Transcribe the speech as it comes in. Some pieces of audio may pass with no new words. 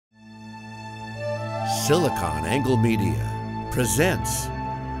SiliconANGLE Media presents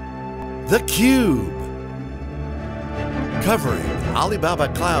theCUBE, covering Alibaba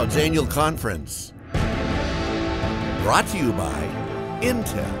Cloud's annual conference. Brought to you by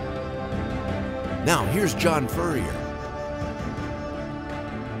Intel. Now here's John Furrier.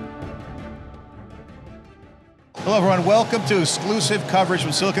 Hello everyone, welcome to exclusive coverage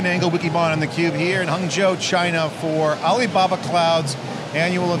from SiliconANGLE, Wikibon, and theCUBE here in Hangzhou, China for Alibaba Cloud's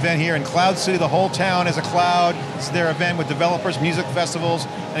annual event here in Cloud City. The whole town is a cloud. It's their event with developers, music festivals,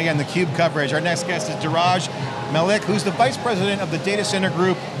 and again, theCUBE coverage. Our next guest is Dhiraj Mallick, who's the Vice President of the Data Center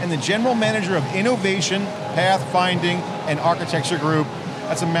Group and the General Manager of Innovation, Pathfinding, and Architecture Group.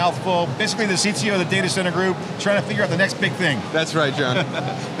 That's a mouthful. Basically the CTO of the Data Center Group, trying to figure out the next big thing. That's right, John.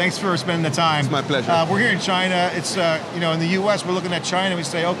 Thanks for spending the time. It's my pleasure. We're here in China. It's, in the US, we're looking at China, we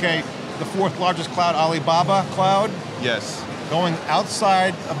say, okay, the fourth largest cloud, Alibaba Cloud. Yes. Going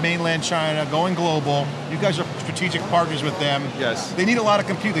outside of mainland China, going global. You guys are strategic partners with them. Yes. They need a lot of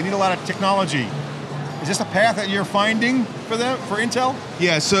compute, they need a lot of technology. Is this a path that you're finding for them, for Intel?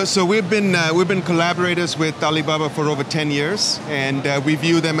 Yeah, so we've been collaborators with Alibaba for over 10 years, and we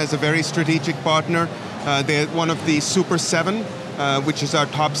view them as a very strategic partner. They're one of the Super 7, which is our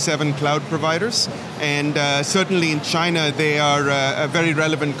top 7 cloud providers, and certainly in China they are a very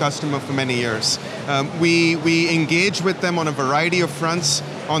relevant customer for many years. We engage with them on a variety of fronts.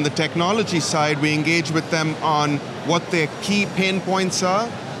 On the technology side, we engage with them on what their key pain points are,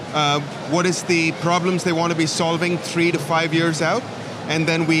 what is the problems they want to be solving 3 to 5 years out, and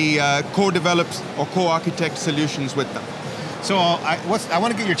then we co-develop or co-architect solutions with them. So I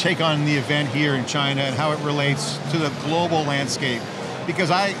want to get your take on the event here in China and how it relates to the global landscape. Because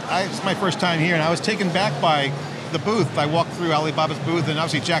it's my first time here and I was taken back by the booth. I walked through Alibaba's booth and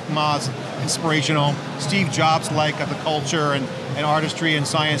obviously Jack Ma's inspirational, Steve Jobs-like at the culture and artistry and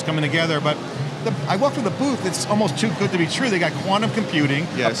science coming together. But I walked through the booth, it's almost too good to be true. They got quantum computing,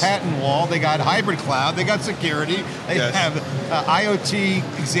 yes, a patent wall, they got hybrid cloud, they got security, they yes, have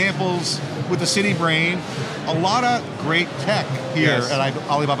IoT examples with the city brain. A lot of great tech here, yes, at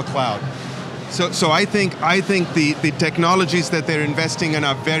Alibaba Cloud. So I think the technologies that they're investing in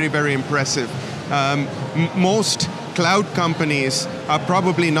are very, very impressive. Most cloud companies are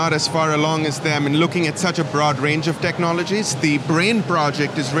probably not as far along as them in looking at such a broad range of technologies. The Brain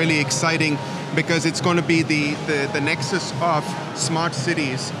project is really exciting because it's going to be the nexus of smart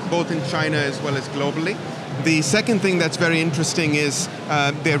cities, both in China as well as globally. The second thing that's very interesting is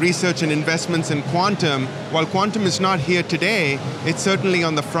their research and investments in quantum. While quantum is not here today, it's certainly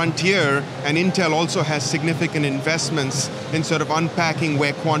on the frontier, and Intel also has significant investments in sort of unpacking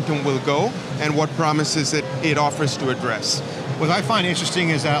where quantum will go and what promises it offers to address. What I find interesting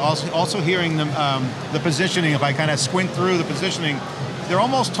is that also hearing the positioning, if I kind of squint through the positioning, they're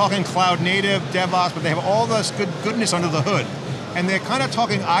almost talking cloud native, DevOps, but they have all this goodness under the hood. And they're kind of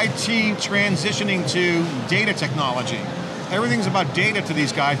talking IT transitioning to data technology. Everything's about data to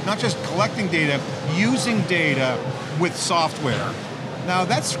these guys, not just collecting data, using data with software. Now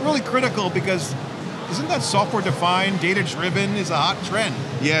that's really critical because isn't that software defined, data driven is a hot trend?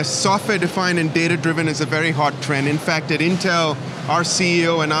 Yes, software defined and data driven is a very hot trend. In fact, at Intel, our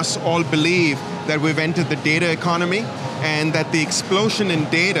CEO and us all believe that we've entered the data economy and that the explosion in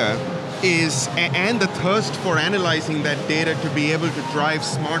data and the thirst for analyzing that data to be able to drive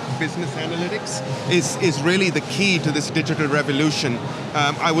smart business analytics is really the key to this digital revolution.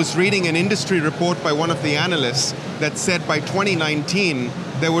 I was reading an industry report by one of the analysts that said by 2019,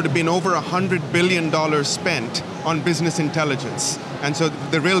 there would have been over $100 billion spent on business intelligence. And so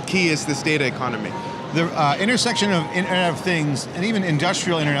the real key is this data economy. The intersection of Internet of Things and even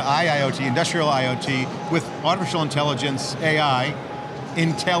industrial Internet, IoT, industrial IoT, with artificial intelligence, AI,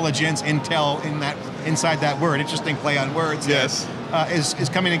 intelligence, Intel inside that word, interesting play on words. Yes. Is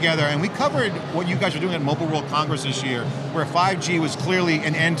coming together, and we covered what you guys are doing at Mobile World Congress this year, where 5G was clearly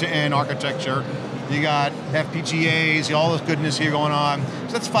an end-to-end architecture. You got FPGAs, all this goodness here going on.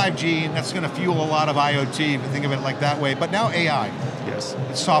 So that's 5G, and that's going to fuel a lot of IoT, if you think of it like that way. But now AI, yes,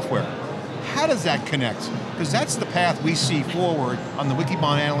 it's software. How does that connect? Because that's the path we see forward on the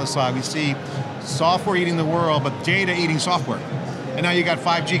Wikibon analyst side. We see software eating the world, but data eating software. And now you got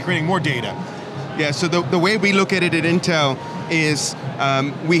 5G creating more data. Yeah, so the way we look at it at Intel is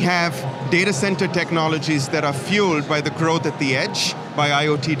we have data center technologies that are fueled by the growth at the edge, by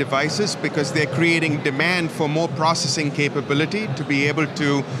IoT devices, because they're creating demand for more processing capability to be able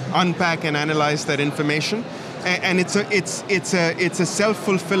to unpack and analyze that information. And it's a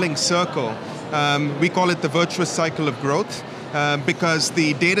self-fulfilling circle. We call it the virtuous cycle of growth. because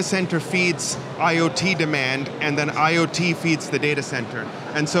the data center feeds IoT demand, and then IoT feeds the data center.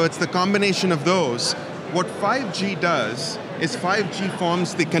 And so it's the combination of those What 5G does is 5G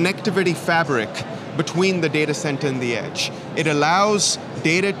forms the connectivity fabric between the data center and the edge. It allows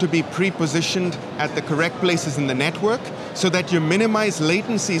data to be pre-positioned at the correct places in the network so that you minimize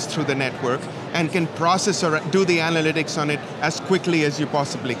latencies through the network and can process or do the analytics on it as quickly as you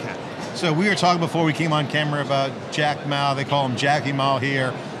possibly can. So we were talking before we came on camera about Jack Ma, they call him Jackie Ma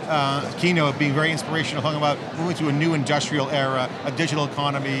here, keynote being very inspirational, talking about moving to a new industrial era, a digital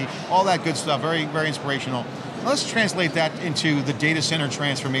economy, all that good stuff, very, very inspirational. Let's translate that into the data center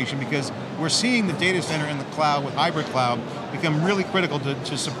transformation, because we're seeing the data center in the cloud with hybrid cloud become really critical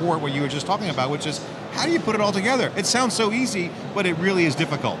to support what you were just talking about, which is how do you put it all together? It sounds so easy, but it really is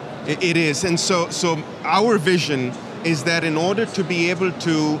difficult. It is, and so our vision is that in order to be able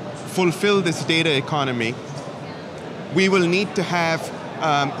to fulfill this data economy, we will need to have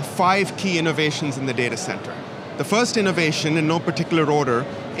 5 key innovations in the data center. The first innovation, in no particular order,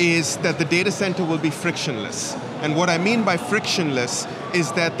 is that the data center will be frictionless. And what I mean by frictionless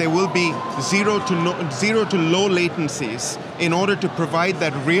is that there will be zero to low latencies in order to provide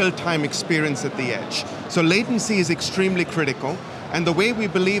that real-time experience at the edge. So latency is extremely critical, and the way we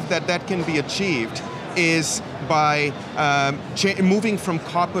believe that that can be achieved is by moving from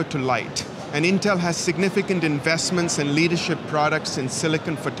copper to light. And Intel has significant investments and leadership products in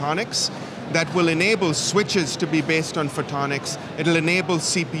silicon photonics that will enable switches to be based on photonics. It'll enable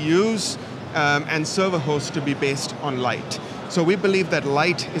CPUs and server hosts to be based on light. So we believe that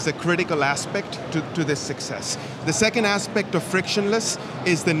light is a critical aspect to this success. The second aspect of frictionless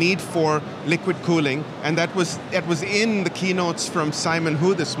is the need for liquid cooling, and that was in the keynotes from Simon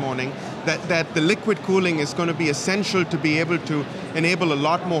Hu this morning, that the liquid cooling is going to be essential to be able to enable a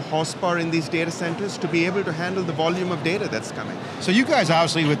lot more horsepower in these data centers to be able to handle the volume of data that's coming. So you guys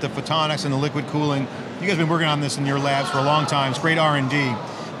obviously with the photonics and the liquid cooling, you guys have been working on this in your labs for a long time, it's great R&D,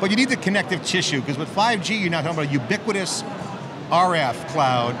 but you need the connective tissue, because with 5G you're now talking about a ubiquitous RF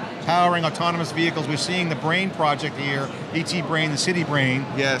cloud powering autonomous vehicles. We're seeing the Brain project here, ET Brain, the City Brain,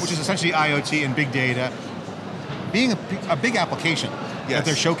 yes, which is essentially IoT and big data, being a big application that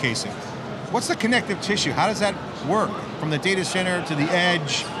they're showcasing. What's the connective tissue? How does that work? From the data center to the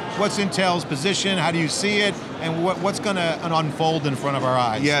edge, what's Intel's position? How do you see it? And what's going to unfold in front of our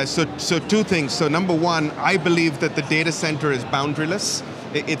eyes? Yeah, so 2 things. So number 1, I believe that the data center is boundaryless.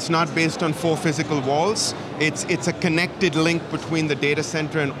 It's not based on 4 physical walls. It's a connected link between the data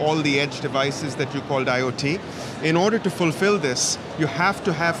center and all the edge devices that you called IoT. In order to fulfill this, you have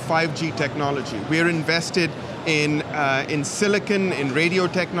to have 5G technology. We're invested in silicon, in radio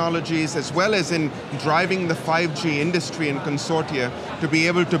technologies, as well as in driving the 5G industry and consortia to be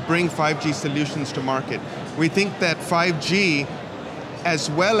able to bring 5G solutions to market. We think that 5G, as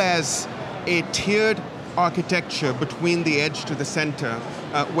well as a tiered architecture between the edge to the center,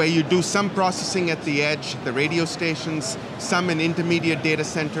 where you do some processing at the edge, the radio stations, some in intermediate data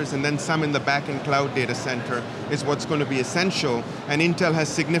centers, and then some in the back-end cloud data center, is what's going to be essential. And Intel has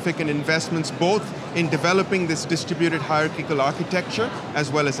significant investments both in developing this distributed hierarchical architecture as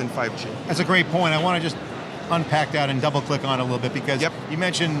well as in 5G. That's a great point. I want to just unpack that and double click on it a little bit, because you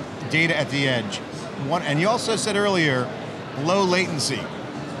mentioned data at the edge. And you also said earlier, low latency,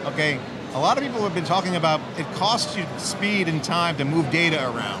 okay? A lot of people have been talking about it costs you speed and time to move data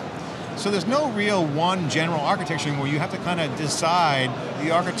around. So there's no real one general architecture where you have to kind of decide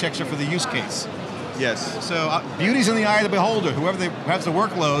the architecture for the use case. Yes. So beauty's in the eye of the beholder, whoever has the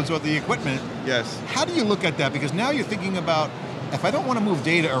workloads or the equipment. Yes. How do you look at that? Because now you're thinking about, if I don't want to move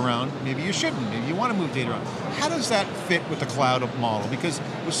data around, maybe you shouldn't, maybe you want to move data around. How does that fit with the cloud model? Because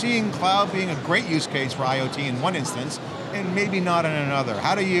we're seeing cloud being a great use case for IoT in one instance, and maybe not in another.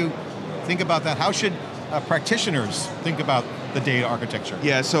 How do you think about that? How should practitioners think about the data architecture?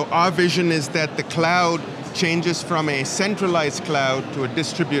 Yeah, so our vision is that the cloud changes from a centralized cloud to a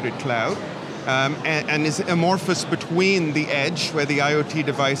distributed cloud, and is amorphous between the edge, where the IoT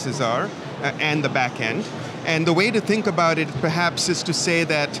devices are, and the back end. And the way to think about it perhaps is to say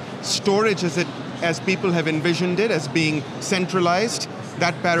that storage as people have envisioned it as being centralized,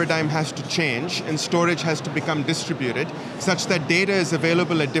 that paradigm has to change and storage has to become distributed such that data is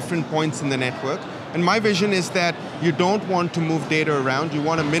available at different points in the network. And my vision is that you don't want to move data around, you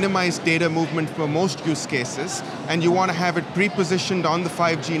want to minimize data movement for most use cases, and you want to have it pre-positioned on the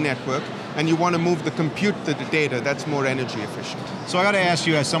 5G network, and you want to move the compute to the data that's more energy efficient. So I got to ask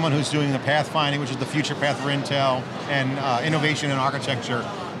you, as someone who's doing the pathfinding, which is the future path for Intel, and innovation and architecture,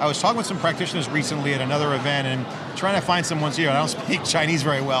 I was talking with some practitioners recently at another event and trying to find some ones here. I don't speak Chinese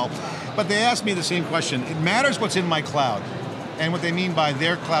very well, but they asked me the same question. It matters what's in my cloud. and what they mean by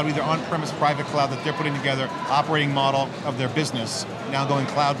their cloud, either on-premise private cloud that they're putting together, operating model of their business, now going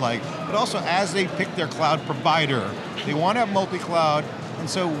cloud-like, but also as they pick their cloud provider, they want to have multi-cloud, and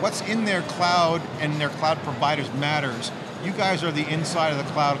so what's in their cloud and their cloud providers matters. You guys are the inside of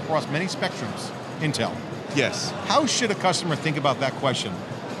the cloud across many spectrums, Intel. Yes. How should a customer think about that question?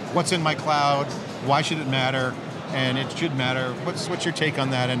 What's in my cloud? Why should it matter? And it should matter. What's your take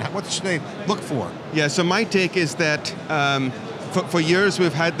on that, and what should they look for? Yeah, so my take is that for years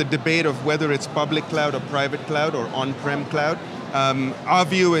we've had the debate of whether it's public cloud or private cloud or on-prem cloud. Our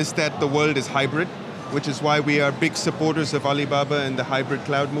view is that the world is hybrid, which is why we are big supporters of Alibaba and the hybrid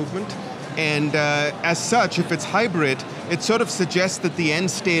cloud movement. And as such, if it's hybrid, it sort of suggests that the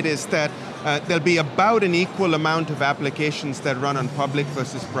end state is that there'll be about an equal amount of applications that run on public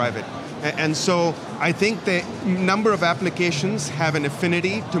versus private. And so I think the number of applications have an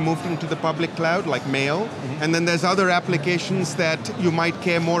affinity to move into the public cloud, like mail, and then there's other applications that you might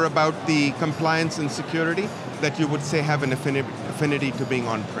care more about the compliance and security that you would say have an affinity to being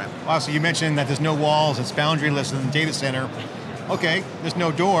on-prem. Wow, so you mentioned that there's no walls, it's boundaryless in the data center. Okay, there's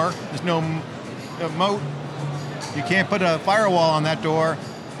no door, there's no moat. You can't put a firewall on that door.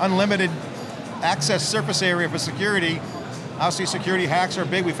 Unlimited access surface area for security. Obviously security hacks are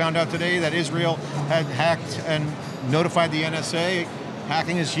big. We found out today that Israel had hacked and notified the NSA.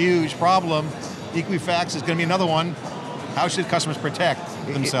 Hacking is a huge problem. Equifax is going to be another one. How should customers protect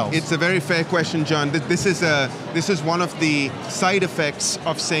themselves? It's a very fair question, John. This is one of the side effects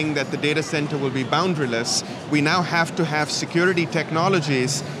of saying that the data center will be boundaryless. We now have to have security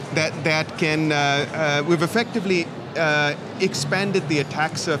technologies that can, we've effectively expanded the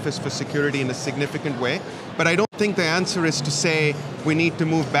attack surface for security in a significant way. But I don't think the answer is to say we need to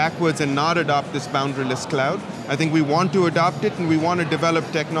move backwards and not adopt this boundaryless cloud. I think we want to adopt it and we want to develop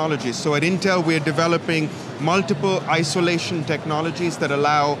technologies. So at Intel we're developing multiple isolation technologies that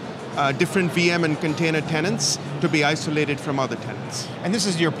allow different VM and container tenants to be isolated from other tenants. And this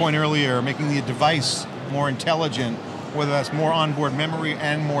is your point earlier, making the device more intelligent, whether that's more onboard memory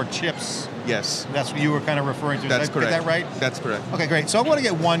and more chips. Yes. That's what you were kind of referring to. That's correct. Is that right? That's correct. Okay, great. So I want to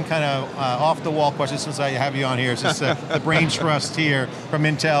get one kind of off-the-wall question since I have you on here. It's just the brain trust here from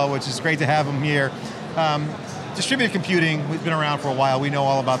Intel, which is great to have them here. Distributed computing, we've been around for a while. We know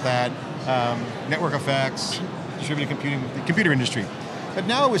all about that. Network effects, distributed computing, the computer industry. But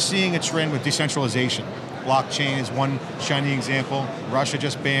now we're seeing a trend with decentralization. Blockchain is one shining example. Russia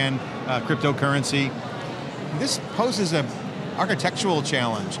just banned cryptocurrency. This poses an architectural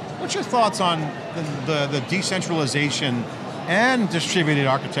challenge. What's your thoughts on the decentralization and distributed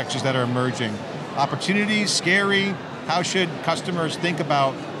architectures that are emerging? Opportunities, scary? How should customers think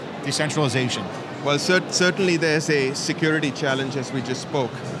about decentralization? Well, certainly there's a security challenge, as we just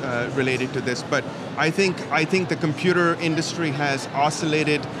spoke, related to this. But I think the computer industry has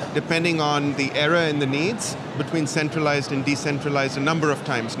oscillated, depending on the era and the needs, between centralized and decentralized a number of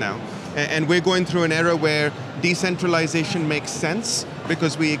times now. And we're going through an era where decentralization makes sense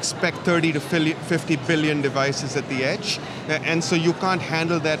because we expect 30 to 50 billion devices at the edge. And so you can't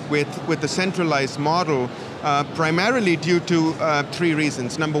handle that with the centralized model, primarily due to three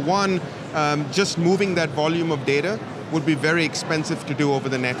reasons. Number one, just moving that volume of data would be very expensive to do over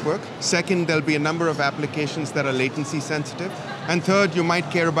the network. Second, there'll be a number of applications that are latency sensitive. And third, you might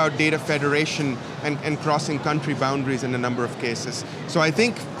care about data federation and crossing country boundaries in a number of cases. So I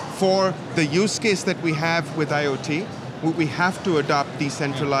think for the use case that we have with IoT, we have to adopt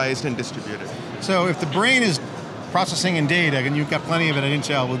decentralized and distributed. So if the brain is processing in data, and you've got plenty of it at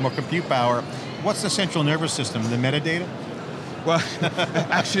Intel with more compute power, what's the central nervous system, the metadata? Well,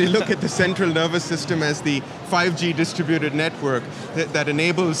 actually look at the central nervous system as the 5G distributed network that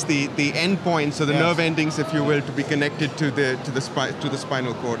enables the endpoints, or the nerve endings, if you will, to be connected to the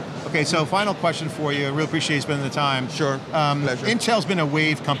spinal cord. Okay, so final question for you. I really appreciate you spending the time. Sure, pleasure. Intel's been a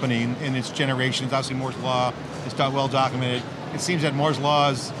wave company in its generations. Obviously Moore's Law is well documented. It seems that Moore's Law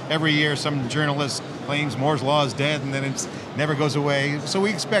is, every year some journalist claims Moore's Law is dead and then it never goes away. So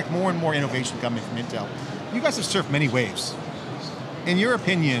we expect more and more innovation coming from Intel. You guys have surfed many waves. In your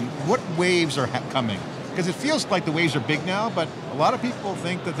opinion, what waves are coming? Because it feels like the waves are big now, but a lot of people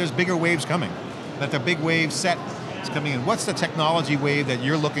think that there's bigger waves coming, that the big wave set is coming in. What's the technology wave that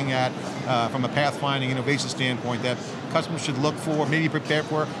you're looking at from a pathfinding innovation standpoint that customers should look for, maybe prepare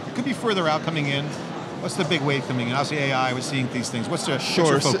for? It could be further out coming in. What's the big wave coming in? Obviously AI, we're seeing these things. What's your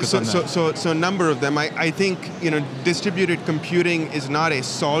focus on that? So a number of them. I think distributed computing is not a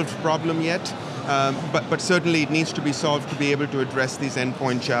solved problem yet. But certainly it needs to be solved to be able to address these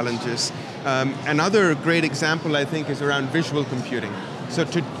endpoint challenges. Another great example, I think, is around visual computing. So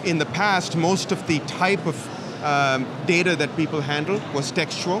in the past, most of the type of data that people handle was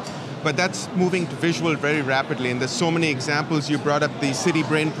textual, but that's moving to visual very rapidly, and there's so many examples. You brought up the City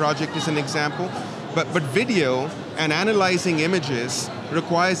Brain project as an example, but video and analyzing images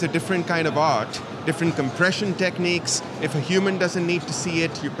requires a different kind of art, different compression techniques. If a human doesn't need to see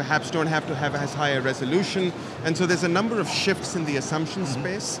it, you perhaps don't have to have as high a resolution, and so there's a number of shifts in the assumption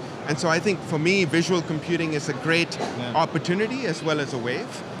space, and so I think for me, visual computing is a great opportunity as well as a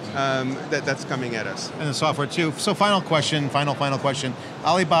wave. That's coming at us. And the software too. So final question.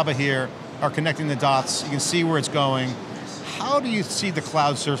 Alibaba here are connecting the dots. You can see where it's going. How do you see the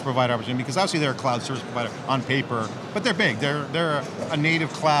cloud service provider opportunity? Because obviously they're a cloud service provider on paper, but they're big. They're a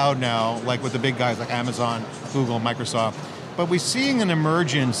native cloud now, like with the big guys like Amazon, Google, Microsoft. But we're seeing an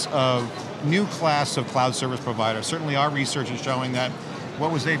emergence of new class of cloud service providers. Certainly our research is showing that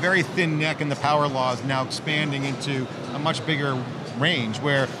what was a very thin neck in the power law is now expanding into a much bigger range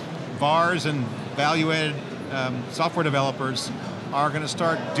where VARs and value-added software developers are going to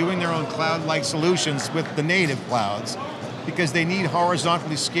start doing their own cloud-like solutions with the native clouds because they need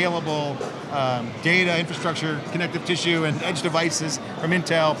horizontally scalable data, infrastructure, connective tissue, and edge devices from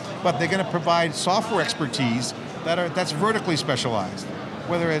Intel, but they're going to provide software expertise that's vertically specialized,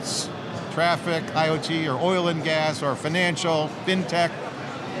 whether it's traffic, IoT, or oil and gas, or financial, fintech.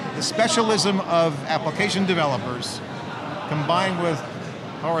 The specialism of application developers combined with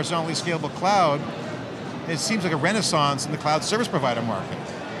horizontally scalable cloud, it seems like a renaissance in the cloud service provider market.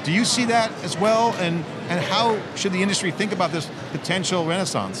 Do you see that as well, and how should the industry think about this potential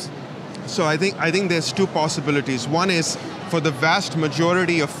renaissance? So I think there's two possibilities. One is for the vast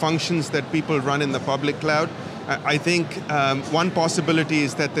majority of functions that people run in the public cloud, I think one possibility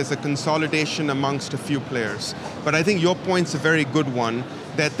is that there's a consolidation amongst a few players. But I think your point's a very good one,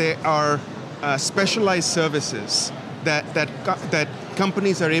 that there are specialized services that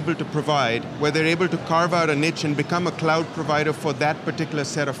companies are able to provide, where they're able to carve out a niche and become a cloud provider for that particular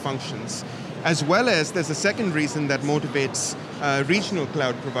set of functions. As well as there's a second reason that motivates regional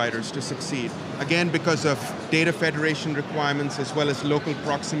cloud providers to succeed. Again, because of data federation requirements as well as local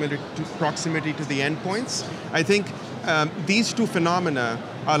proximity to the endpoints. I think these two phenomena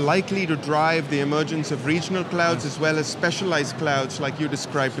are likely to drive the emergence of regional clouds as well as specialized clouds like you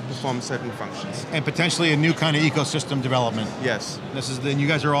described to perform certain functions. And potentially a new kind of ecosystem development. Yes. And you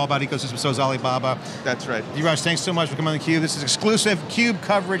guys are all about ecosystem, so is Alibaba. That's right. Dhiraj, thanks so much for coming on theCUBE. This is exclusive CUBE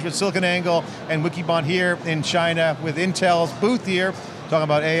coverage with SiliconANGLE and Wikibon here in China with Intel's booth here, talking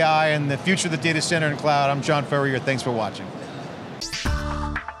about AI and the future of the data center and cloud. I'm John Furrier, thanks for watching.